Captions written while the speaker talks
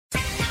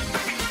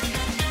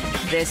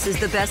This is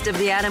the Best of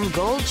the Adam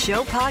Gold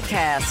Show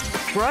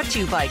podcast, brought to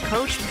you by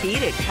Coach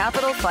Pete at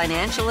Capital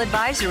Financial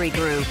Advisory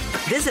Group.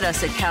 Visit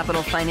us at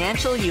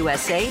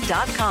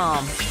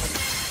capitalfinancialusa.com.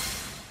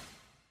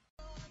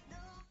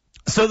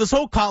 So this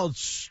whole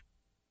college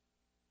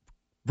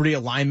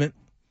realignment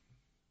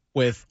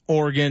with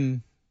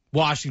Oregon,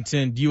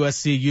 Washington,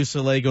 USC,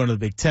 UCLA going to the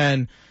Big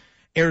Ten,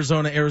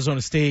 Arizona,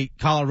 Arizona State,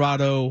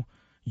 Colorado,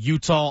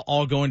 Utah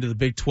all going to the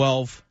Big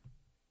 12.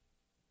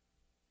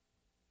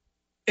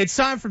 It's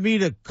time for me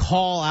to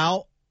call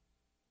out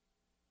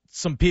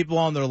some people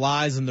on their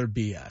lies and their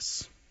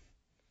BS.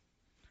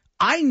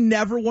 I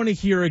never want to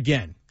hear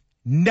again,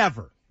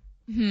 never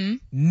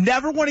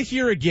want to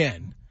hear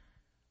again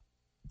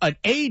an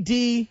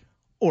AD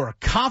or a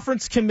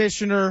conference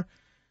commissioner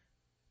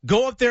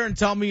go up there and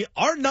tell me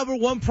our number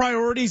one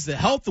priority is the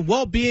health and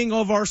well-being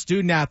of our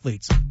student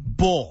athletes.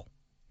 Bull.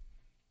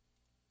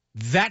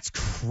 That's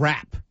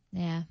crap.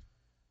 Yeah.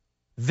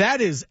 That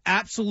is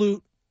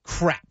absolute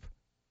crap.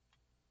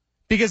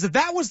 Because if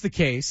that was the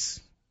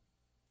case,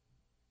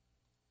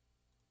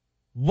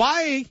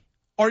 why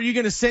are you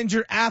going to send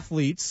your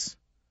athletes,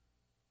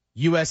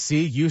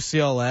 USC,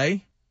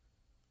 UCLA,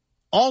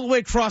 all the way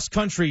across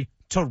country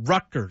to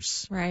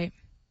Rutgers? Right.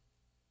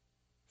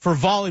 For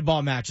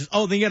volleyball matches.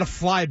 Oh, then you got to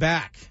fly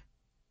back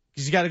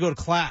because you got to go to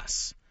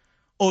class.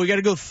 Oh, you got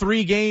to go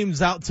 3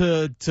 games out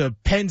to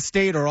Penn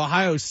State or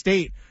Ohio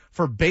State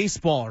for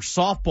baseball or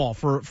softball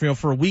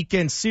for a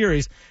weekend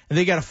series, and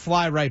they got to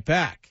fly right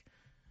back.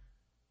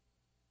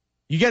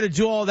 You got to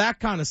do all that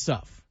kind of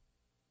stuff.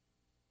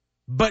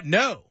 But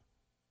no.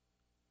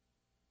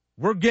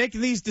 We're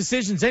making these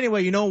decisions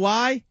anyway. You know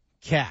why?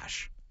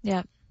 Cash.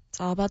 Yep. It's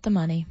all about the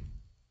money.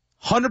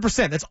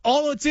 100%. That's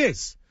all it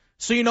is.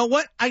 So you know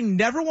what? I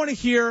never want to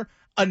hear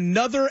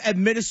another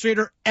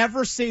administrator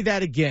ever say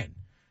that again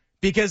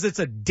because it's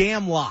a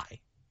damn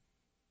lie.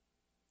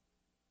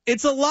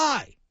 It's a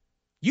lie.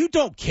 You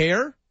don't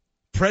care.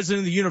 President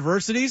of the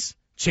universities,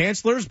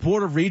 chancellors,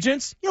 board of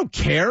regents, you don't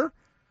care.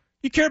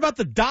 You care about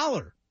the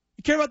dollar.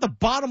 You care about the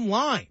bottom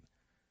line.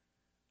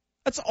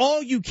 That's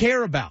all you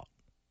care about.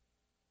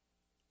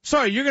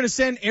 Sorry, you're going to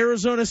send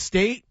Arizona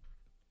State.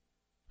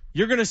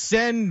 You're going to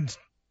send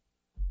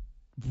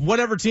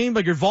whatever team,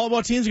 like your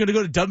volleyball team's going to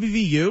go to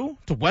WVU,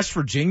 to West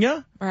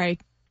Virginia? Right.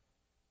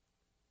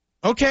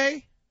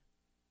 Okay.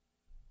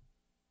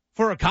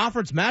 For a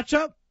conference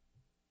matchup?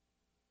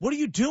 What are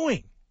you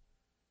doing?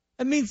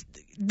 That means,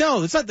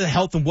 no, it's not the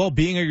health and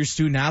well-being of your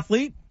student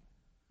athlete.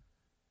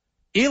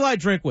 Eli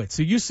Drinkwitz,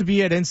 who used to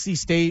be at NC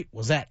State,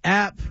 was at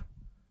App.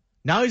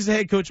 Now he's the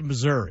head coach of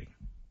Missouri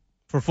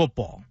for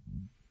football.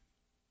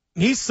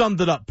 He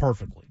summed it up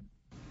perfectly.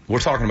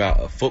 We're talking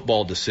about a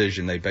football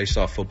decision. They based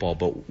off football.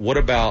 But what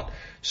about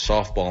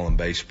softball and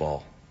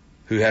baseball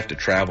who have to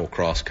travel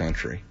cross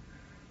country?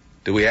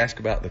 Do we ask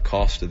about the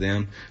cost to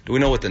them? Do we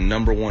know what the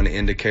number one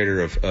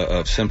indicator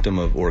of symptom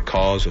of or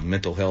cause of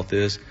mental health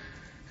is?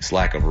 It's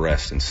lack of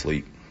rest and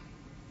sleep.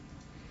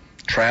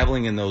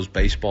 Traveling in those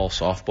baseball,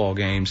 softball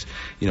games,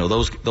 you know,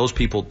 those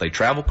people, they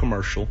travel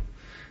commercial.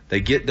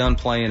 They get done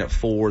playing at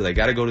 4. They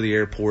got to go to the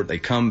airport. They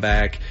come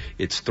back.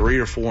 It's 3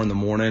 or 4 in the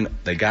morning.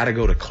 They got to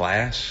go to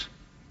class.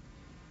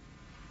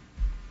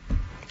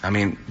 I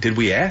mean, did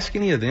we ask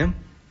any of them?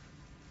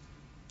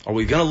 Are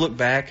we going to look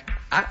back?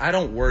 I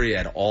don't worry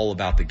at all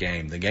about the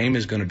game. The game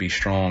is going to be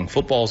strong.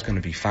 Football is going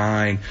to be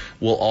fine.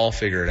 We'll all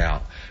figure it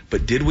out.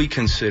 But did we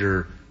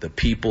consider the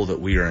people that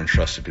we are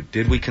entrusted to?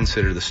 Did we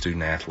consider the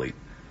student athlete?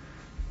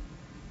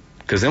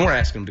 Because then we're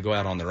asking them to go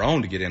out on their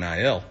own to get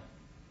NIL.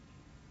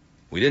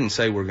 We didn't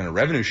say we're going to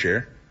revenue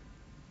share.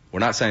 We're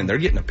not saying they're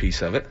getting a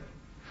piece of it.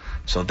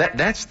 So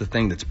that's the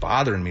thing that's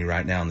bothering me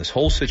right now in this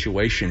whole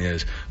situation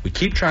is we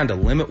keep trying to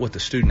limit what the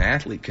student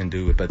athlete can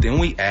do, but then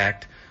we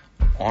act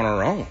on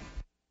our own.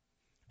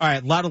 All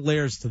right, a lot of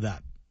layers to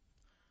that.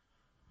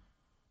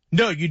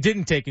 No, you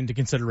didn't take into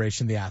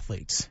consideration the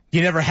athletes.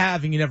 You never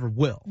have and you never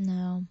will.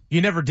 No. You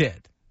never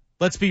did.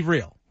 Let's be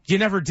real. You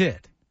never did.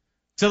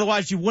 So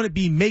otherwise you wouldn't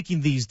be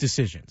making these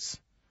decisions,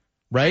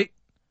 right?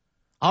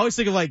 I always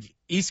think of like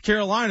East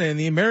Carolina and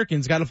the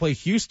Americans got to play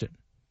Houston.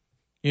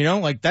 You know,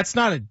 like that's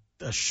not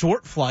a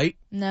short flight.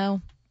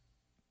 No.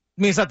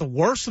 I mean, it's not the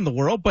worst in the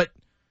world, but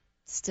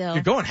still,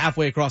 you're going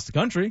halfway across the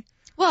country.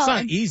 Well, it's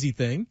not an easy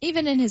thing.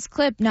 Even in his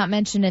clip, not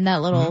mentioned in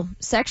that little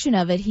section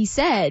of it, he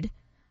said,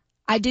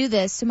 I do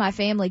this so my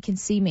family can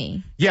see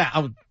me. Yeah,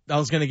 I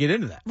was going to get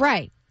into that.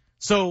 Right.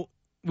 So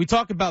we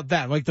talk about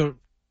that.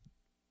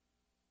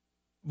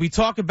 We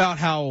talk about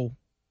how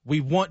we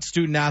want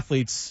student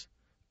athletes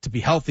to be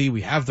healthy.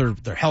 We have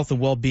their health and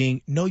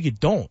well-being. No, you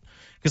don't.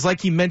 Because like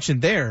he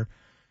mentioned there,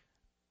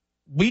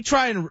 we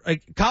try and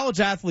college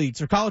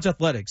athletes or college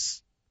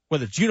athletics,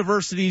 whether it's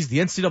universities, the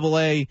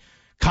NCAA,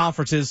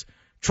 conferences,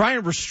 try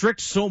and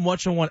restrict so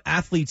much on what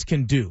athletes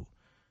can do.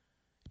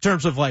 In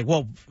terms of like,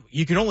 well,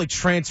 you can only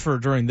transfer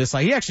during this.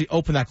 Like, he actually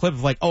opened that clip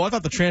of like, oh, I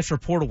thought the transfer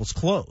portal was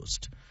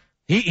closed.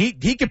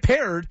 He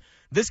compared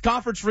this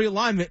conference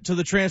realignment to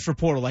the transfer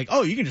portal. Like,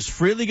 oh, you can just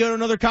freely go to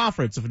another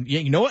conference. If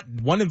you know what,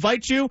 one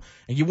invites you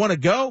and you want to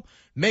go,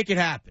 make it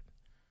happen.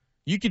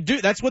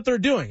 That's what they're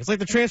doing. It's like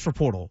the transfer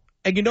portal.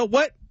 And you know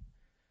what?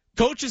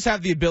 Coaches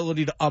have the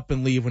ability to up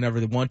and leave whenever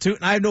they want to,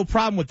 and I have no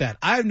problem with that.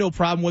 I have no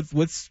problem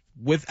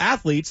with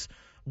athletes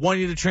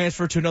wanting to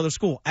transfer to another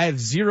school. I have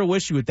zero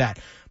issue with that.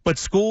 But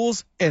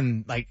schools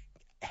and,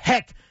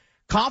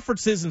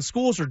 conferences and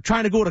schools are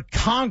trying to go to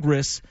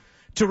Congress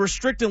to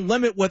restrict and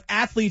limit what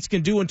athletes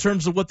can do in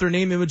terms of what their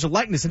name, image, and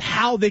likeness and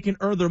how they can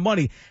earn their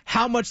money,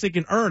 how much they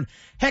can earn.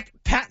 Heck,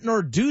 Pat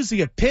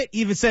Narduzzi of Pitt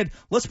even said,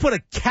 let's put a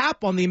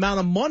cap on the amount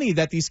of money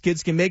that these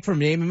kids can make from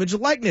name, image,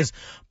 and likeness.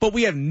 But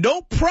we have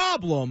no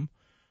problem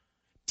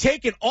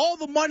taking all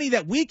the money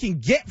that we can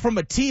get from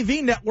a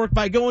TV network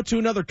by going to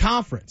another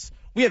conference.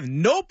 We have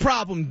no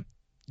problem.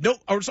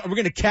 Are we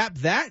going to cap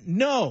that?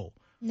 No.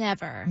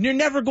 Never. You're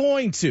never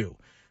going to.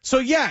 So,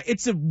 yeah,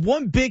 it's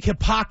one big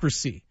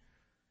hypocrisy.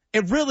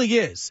 It really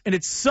is. And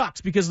it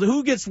sucks because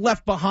who gets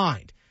left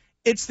behind?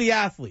 It's the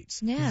athletes.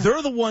 Yeah.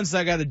 They're the ones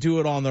that got to do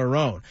it on their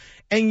own.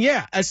 And,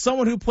 yeah, as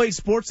someone who played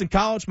sports in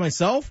college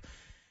myself,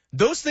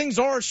 those things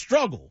are a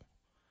struggle.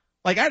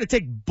 Like, I had to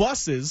take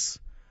buses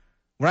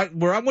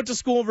where I went to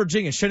school in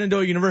Virginia,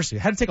 Shenandoah University.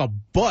 I had to take a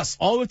bus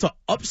all the way to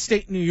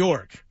upstate New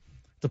York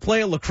to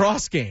play a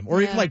lacrosse game,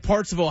 or even like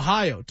parts of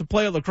Ohio to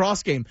play a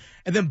lacrosse game,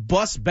 and then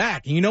bus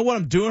back. And you know what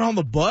I'm doing on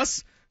the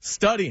bus?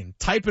 Studying,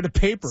 typing a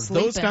paper,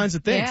 those kinds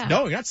of things. Yeah.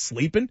 No, you're not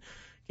sleeping. You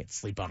can't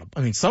sleep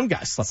on some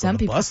guys slept on the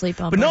people bus. Sleep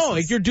on but buses. no,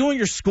 you're doing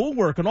your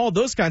schoolwork and all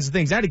those kinds of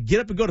things. I had to get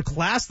up and go to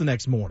class the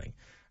next morning.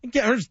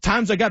 There's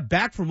times I got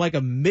back from like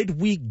a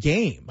midweek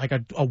game, like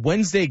a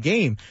Wednesday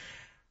game,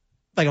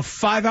 like a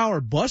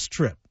 5-hour bus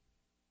trip.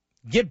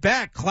 Get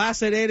back,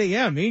 class at 8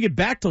 a.m. You get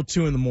back till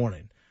 2 in the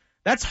morning.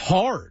 That's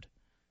hard.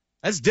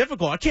 That's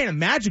difficult. I can't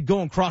imagine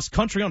going cross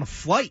country on a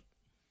flight.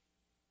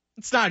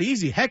 It's not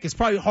easy. Heck, it's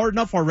probably hard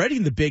enough already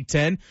in the Big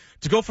Ten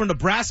to go from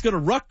Nebraska to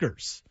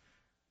Rutgers.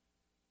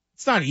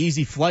 It's not an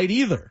easy flight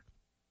either.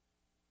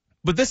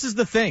 But this is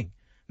the thing.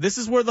 This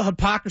is where the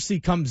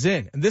hypocrisy comes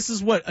in. And this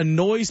is what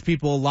annoys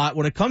people a lot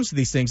when it comes to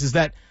these things, is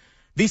that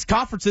these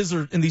conferences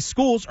and these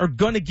schools are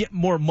going to get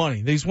more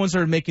money. These ones that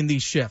are making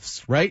these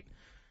shifts, right?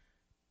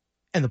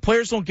 And the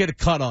players don't get a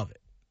cut of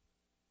it.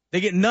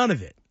 They get none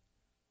of it.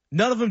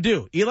 None of them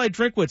do. Eli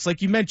Drinkwitz,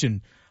 like you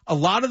mentioned, a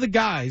lot of the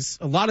guys,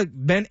 a lot of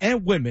men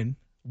and women,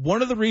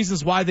 one of the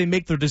reasons why they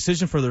make their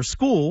decision for their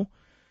school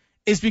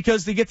is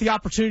because they get the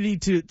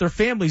opportunity their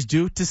families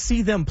do, to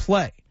see them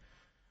play.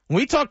 When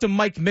we talked to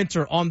Mike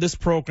Minter on this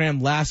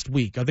program last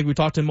week, I think we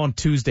talked to him on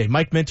Tuesday.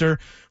 Mike Minter,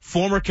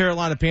 former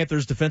Carolina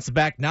Panthers defensive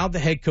back, now the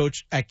head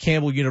coach at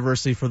Campbell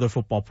University for their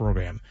football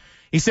program.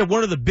 He said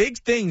one of the big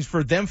things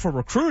for them for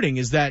recruiting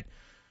is that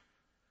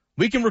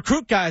we can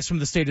recruit guys from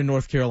the state of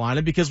North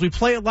Carolina because we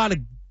play a lot of,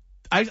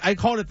 I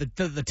called it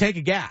the tank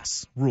of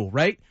gas rule,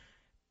 right?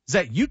 Is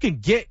that you can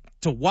get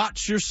to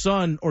watch your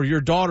son or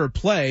your daughter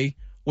play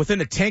within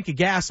a tank of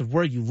gas of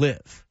where you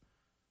live.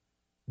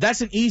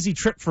 That's an easy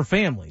trip for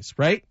families,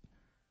 right?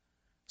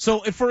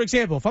 So if, for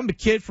example, if I'm a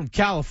kid from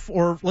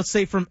California, or let's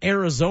say from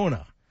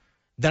Arizona,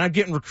 then I'm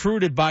getting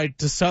recruited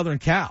to Southern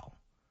Cal.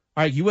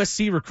 All right,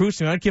 USC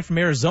recruits me. I'm a kid from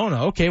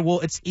Arizona. Okay, well,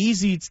 it's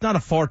easy. It's not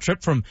a far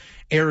trip from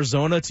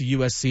Arizona to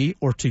USC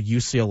or to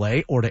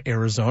UCLA or to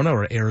Arizona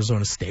or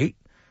Arizona State.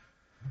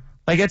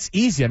 Like, that's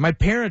easy. My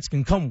parents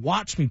can come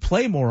watch me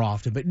play more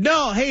often. But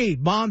no, hey,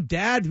 Mom,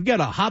 Dad, we got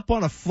to hop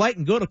on a flight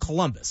and go to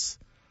Columbus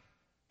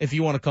if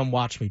you want to come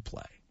watch me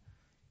play.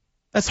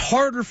 That's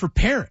harder for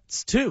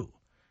parents, too.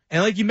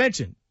 And like you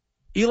mentioned,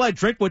 Eli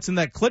Drinkwitz in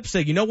that clip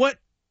said, you know what?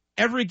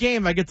 Every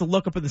game I get to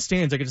look up in the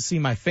stands, I get to see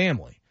my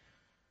family.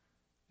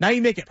 Now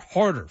you make it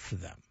harder for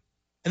them.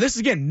 And this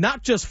is, again,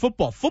 not just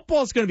football.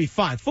 Football is going to be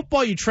fine.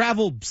 Football, you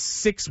travel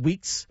 6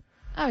 weeks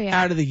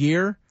out of the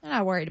year. I'm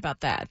not worried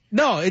about that.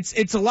 No,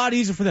 it's a lot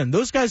easier for them.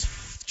 Those guys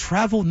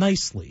travel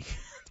nicely.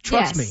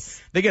 Trust me.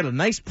 They get a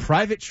nice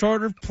private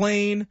charter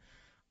plane.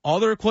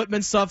 All their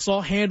equipment stuff's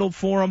all handled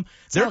for them.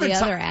 All the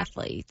other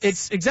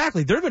athletes.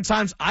 Exactly. There have been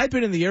times I've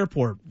been in the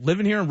airport,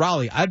 living here in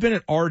Raleigh. I've been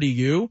at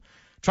RDU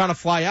trying to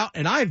fly out,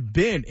 and I've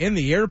been in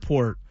the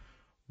airport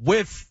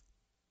with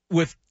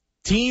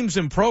teams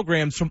and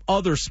programs from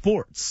other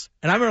sports.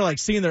 And I remember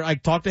seeing I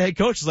talked to head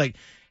coaches like,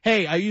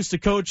 hey, I used to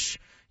coach,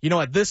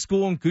 at this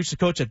school and used to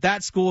coach at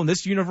that school and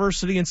this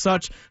university and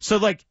such. So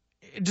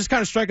just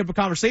kind of strike up a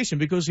conversation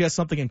because you have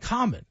something in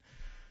common.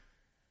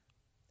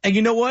 And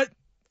you know what?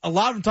 A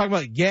lot of them talk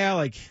about,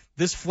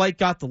 this flight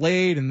got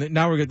delayed and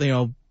now we're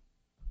going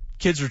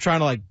kids are trying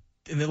to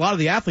and a lot of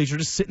the athletes are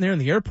just sitting there in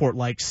the airport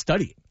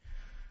studying.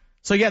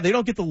 So, yeah, they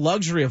don't get the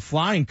luxury of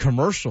flying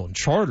commercial and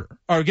charter,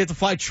 or get to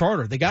fly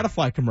charter. They got to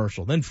fly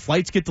commercial. Then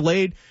flights get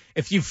delayed.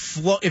 If you've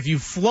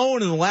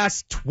flown in the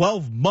last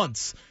 12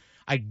 months,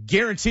 I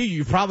guarantee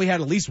you probably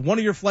had at least one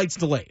of your flights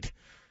delayed.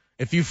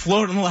 If you've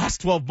flown in the last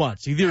 12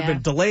 months, either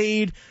been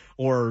delayed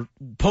or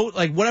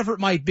whatever it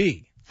might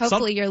be.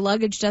 Hopefully your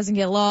luggage doesn't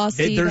get lost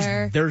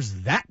either. There's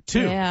that,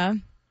 too. Yeah.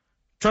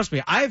 Trust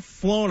me, I've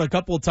flown a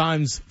couple of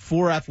times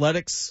for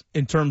athletics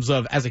in terms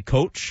of as a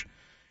coach.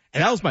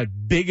 And that was my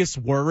biggest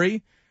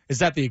worry, is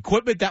that the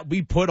equipment that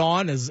we put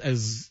on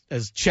as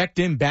checked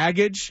in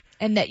baggage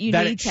And that you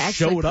that need it to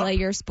actually showed up. play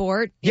your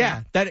sport.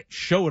 Yeah, that it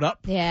showed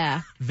up.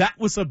 Yeah. That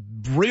was a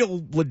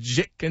real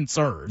legit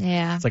concern.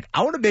 Yeah. It's like,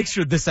 I want to make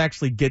sure this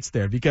actually gets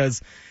there,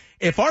 because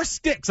if our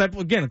sticks,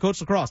 again, I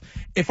coach lacrosse,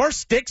 if our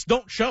sticks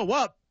don't show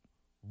up,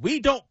 we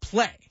don't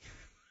play.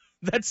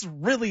 That's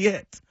really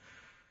it.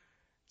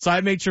 So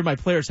I made sure my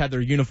players had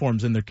their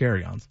uniforms in their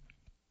carry-ons,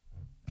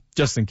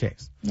 just in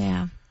case.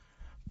 Yeah.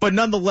 But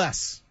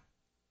nonetheless,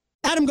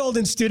 Adam Gold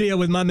in studio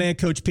with my man,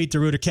 Coach Pete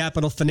DeRuiter,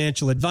 Capital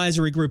Financial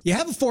Advisory Group. You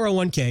have a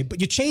 401k, but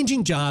you're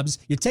changing jobs.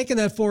 You're taking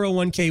that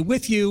 401k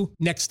with you.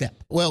 Next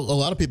step. Well, a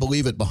lot of people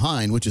leave it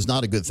behind, which is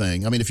not a good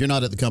thing. I mean, if you're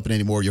not at the company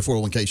anymore, your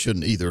 401k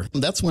shouldn't either.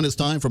 That's when it's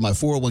time for my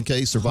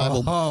 401k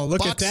survival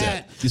look at box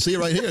that. set. You see it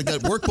right here. I've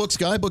got workbooks,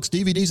 guidebooks,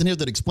 DVDs in here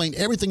that explain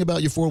everything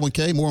about your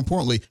 401k. More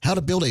importantly, how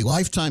to build a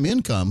lifetime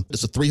income.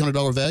 It's a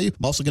 $300 value.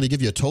 I'm also going to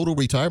give you a total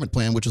retirement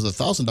plan, which is a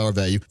 $1,000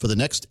 value for the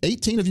next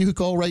 18 of you who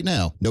call right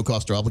now. No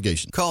cost or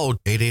obligation. Call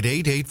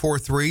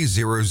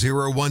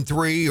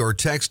 888-843-0013 or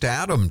text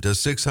Adam to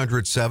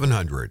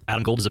 600-700.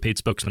 Adam Gold is a paid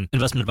spokesman.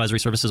 Investment advisory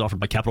services offered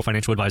by Capital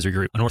Financial Advisory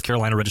Group, a North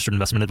Carolina registered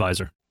investment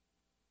advisor.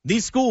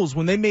 these schools,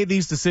 when they made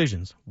these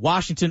decisions,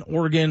 Washington,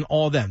 Oregon,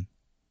 all of them,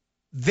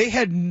 they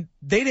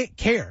didn't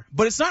care.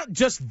 But it's not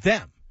just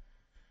them.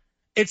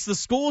 It's the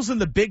schools in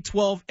the Big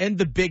 12 and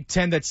the Big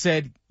 10 that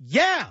said,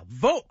 yeah,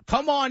 vote,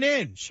 come on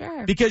in.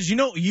 Sure. Because you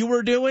know what you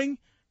were doing?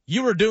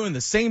 You were doing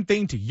the same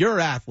thing to your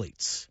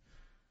athletes.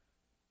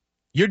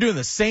 You're doing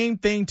the same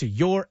thing to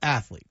your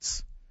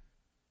athletes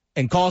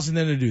and causing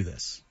them to do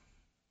this.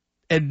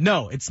 And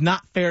no, it's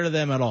not fair to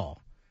them at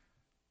all.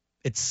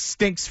 It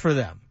stinks for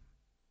them.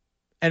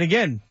 And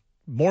again,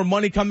 more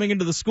money coming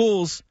into the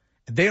schools,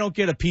 and they don't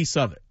get a piece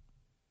of it.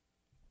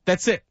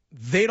 That's it.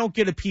 They don't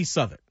get a piece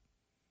of it.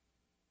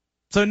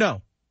 So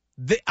no,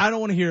 I don't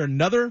want to hear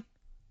another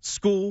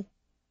school,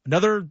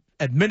 another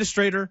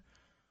administrator,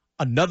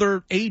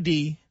 another AD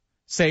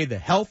say the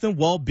health and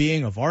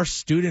well-being of our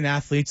student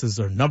athletes is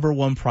their number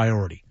one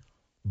priority.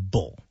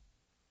 Bull.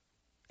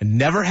 It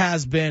never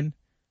has been,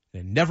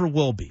 and it never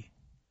will be.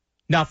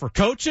 Now for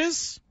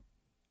coaches,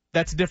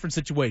 that's a different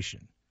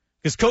situation.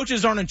 Because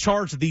coaches aren't in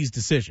charge of these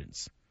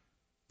decisions.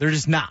 They're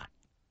just not.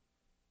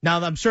 Now,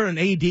 I'm sure an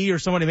AD or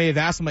somebody may have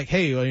asked them, like,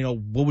 hey,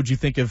 what would you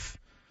think if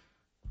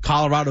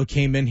Colorado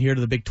came in here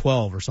to the Big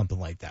 12 or something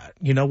like that?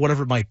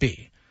 Whatever it might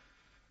be.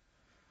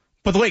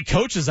 But the way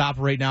coaches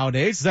operate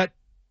nowadays is that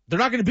they're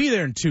not going to be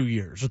there in 2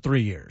 years or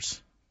 3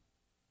 years.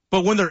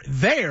 But when they're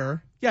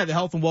there, yeah, the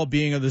health and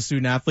well-being of the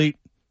student athlete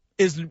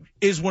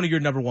is one of your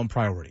number one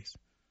priorities.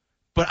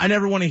 But I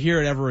never want to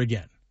hear it ever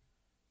again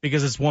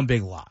because it's one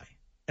big lie.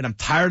 And I'm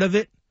tired of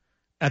it.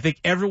 I think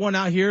everyone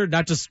out here,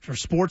 not just for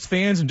sports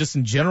fans and just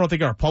in general, I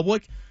think our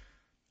public,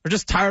 are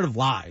just tired of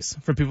lies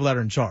from people that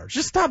are in charge.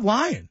 Just stop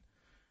lying.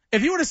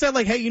 If you would have said,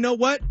 like, hey, you know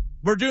what?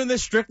 We're doing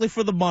this strictly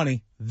for the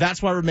money.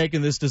 That's why we're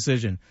making this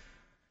decision.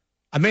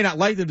 I may not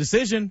like the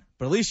decision,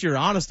 but at least you're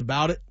honest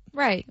about it.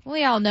 Right.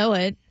 We all know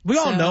it. We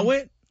all know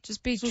it.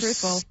 Just be So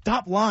truthful.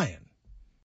 Stop lying.